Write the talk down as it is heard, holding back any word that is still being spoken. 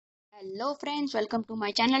Hello friends, welcome to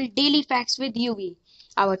my channel Daily Facts with Yuvi.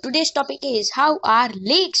 Our today's topic is how are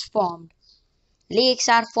lakes formed? Lakes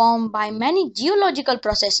are formed by many geological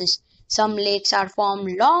processes. Some lakes are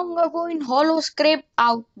formed long ago in hollows scraped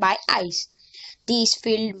out by ice. These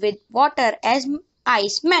filled with water as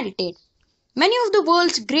ice melted. Many of the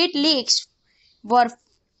world's great lakes were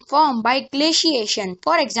formed by glaciation.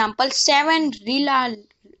 For example, seven Rila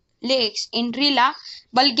lakes in Rila,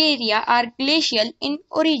 Bulgaria are glacial in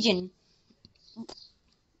origin.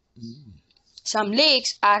 Some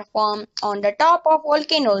lakes are formed on the top of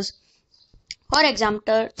volcanoes. For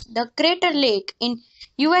example, the Crater Lake in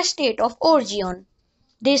US state of Oregon.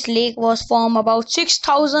 This lake was formed about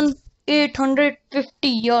 6,850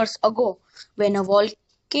 years ago when a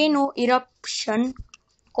volcano eruption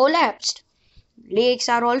collapsed. Lakes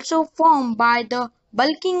are also formed by the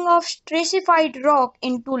bulking of stratified rock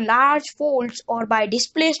into large folds or by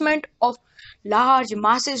displacement of large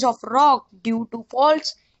masses of rock due to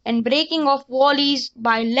faults and breaking of valleys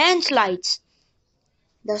by landslides.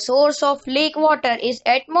 The source of lake water is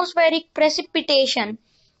atmospheric precipitation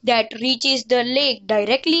that reaches the lake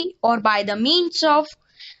directly or by the means of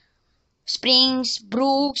springs,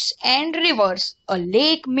 brooks, and rivers. A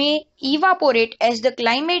lake may evaporate as the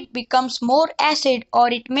climate becomes more acid, or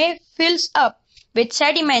it may fills up with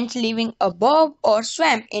sediments, leaving a bog or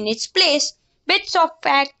swamp in its place. Bits of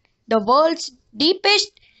fact: the world's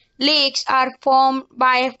deepest lakes are formed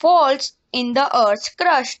by faults in the earth's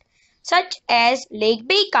crust, such as Lake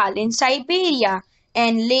Baikal in Siberia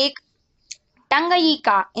and Lake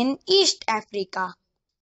Tanganyika in East Africa.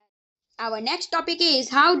 Our next topic is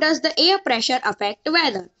how does the air pressure affect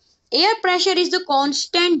weather? Air pressure is the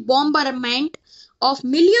constant bombardment of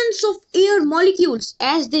millions of air molecules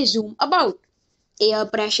as they zoom about. Air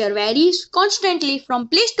pressure varies constantly from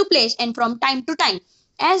place to place and from time to time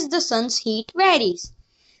as the sun's heat varies.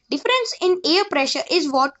 Difference in air pressure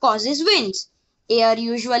is what causes winds. Air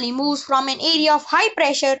usually moves from an area of high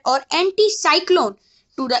pressure or anticyclone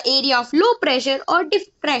to the area of low pressure or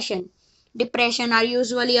depression. Depression are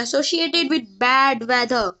usually associated with bad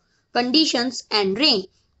weather conditions and rain.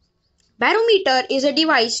 Barometer is a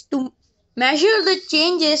device to measure the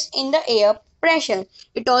changes in the air pressure.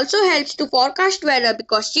 It also helps to forecast weather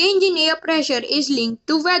because change in air pressure is linked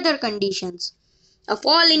to weather conditions. A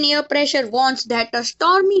fall in air pressure warns that a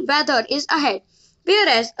stormy weather is ahead,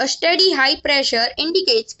 whereas a steady high pressure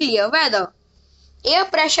indicates clear weather. Air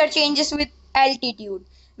pressure changes with altitude.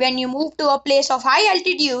 When you move to a place of high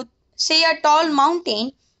altitude, say a tall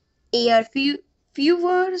mountain, air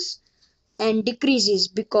fuels and decreases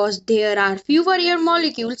because there are fewer air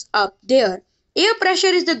molecules up there. Air pressure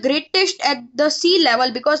is the greatest at the sea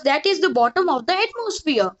level because that is the bottom of the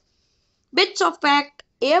atmosphere. Bits of fact: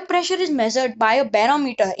 air pressure is measured by a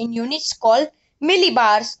barometer in units called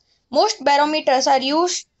millibars. Most barometers are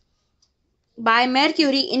used by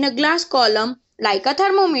mercury in a glass column like a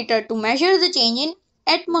thermometer to measure the change in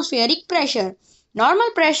atmospheric pressure.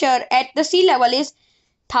 Normal pressure at the sea level is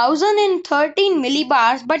 1013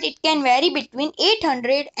 millibars, but it can vary between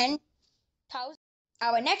 800 and 1000.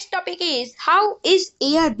 Our next topic is how is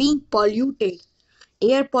air being polluted?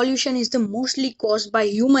 Air pollution is the mostly caused by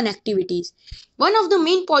human activities. One of the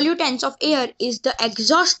main pollutants of air is the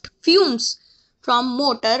exhaust fumes from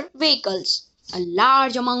motor vehicles. A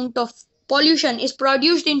large amount of pollution is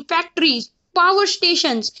produced in factories, power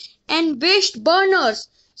stations, and waste burners,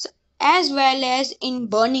 as well as in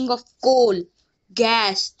burning of coal,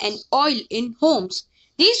 gas, and oil in homes.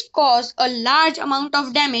 These cause a large amount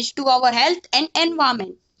of damage to our health and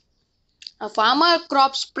environment. A farmer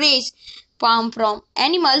crop sprays farm from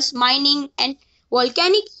animals, mining, and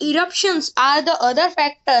volcanic eruptions are the other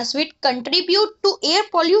factors which contribute to air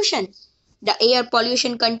pollution. The air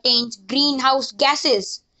pollution contains greenhouse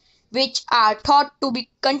gases, which are thought to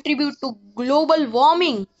contribute to global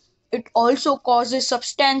warming. It also causes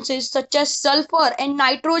substances such as sulfur and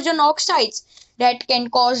nitrogen oxides that can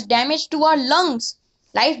cause damage to our lungs.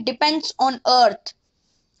 Life depends on Earth,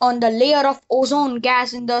 on the layer of ozone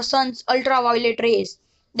gas in the sun's ultraviolet rays.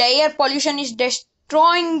 The air pollution is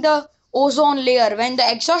destroying the ozone layer. When the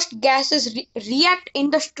exhaust gases react in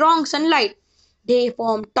the strong sunlight, they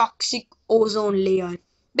form toxic ozone layer.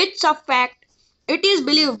 Bits of fact: it is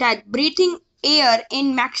believed that breathing air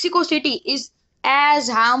in Mexico City is as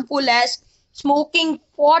harmful as smoking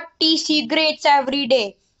 40 cigarettes every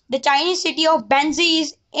day. The Chinese city of Banzi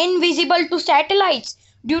is invisible to satellites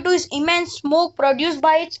due to its immense smoke produced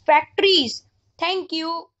by its factories. Thank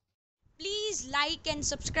you. Please like and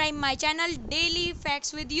subscribe my channel Daily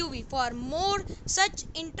Facts with Yuvi for more such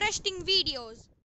interesting videos.